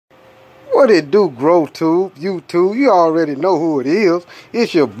What it do, GrowTube, YouTube? You already know who it is.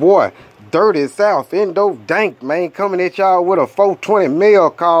 It's your boy, Dirty South Indo Dank, man, coming at y'all with a 420 mail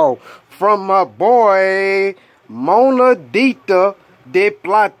call from my boy, Monedita de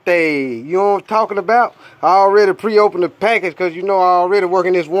plata. You know what I'm talking about? I already pre-opened the package because you know I already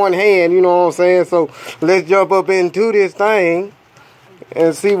working this one hand, you know what I'm saying? So let's jump up into this thing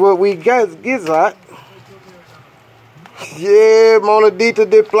and see what we got. Gets out. Yeah, Monedita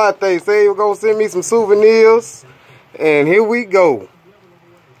de plata. Say you're gonna send me some souvenirs. And here we go.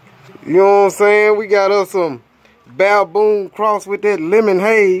 You know what I'm saying? We got us some baboon cross with that lemon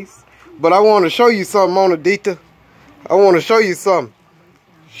haze. But I want to show you something, Monedita. I want to show you something.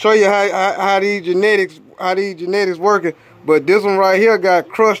 Show you how these genetics working. But this one right here got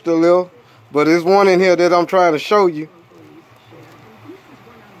crushed a little. But there's one in here that I'm trying to show you.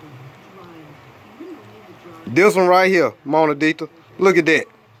 This one right here, Monedita. Look at that.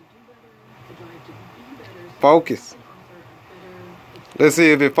 Focus. Let's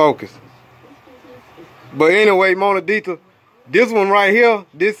see if it focuses. But anyway, Monedita, this one right here,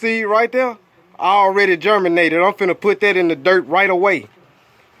 this seed right there, I already germinated. I'm finna put that in the dirt right away.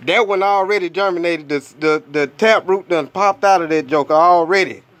 That one already germinated. The tap root done popped out of that joker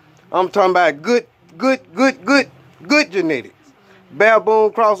already. I'm talking about good genetics.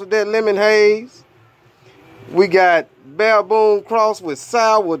 Baboon cross with that lemon haze. We got baboon cross with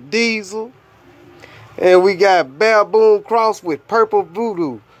sour diesel. And we got baboon cross with purple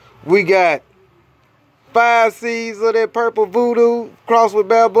voodoo. We got 5 seeds of that purple voodoo cross with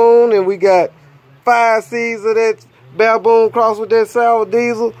baboon. And we got 5 seeds of that baboon cross with that sour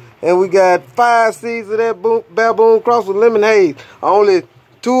diesel. And we got 5 seeds of that baboon cross with lemon haze. Only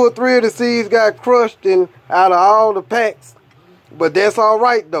 2 or 3 of the seeds got crushed in out of all the packs. But that's all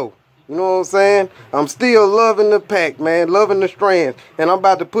right though. You know what I'm saying? I'm still loving the pack, man. Loving the strands. And I'm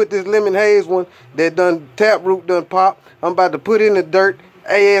about to put this lemon haze one that done taproot done pop. I'm about to put in the dirt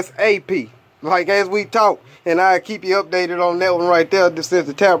ASAP. Like as we talk. And I'll keep you updated on that one right there since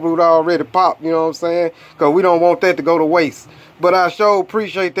the taproot already popped. You know what I'm saying? Because we don't want that to go to waste. But I sure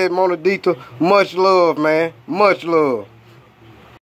appreciate that, Monedita. Much love, man. Much love.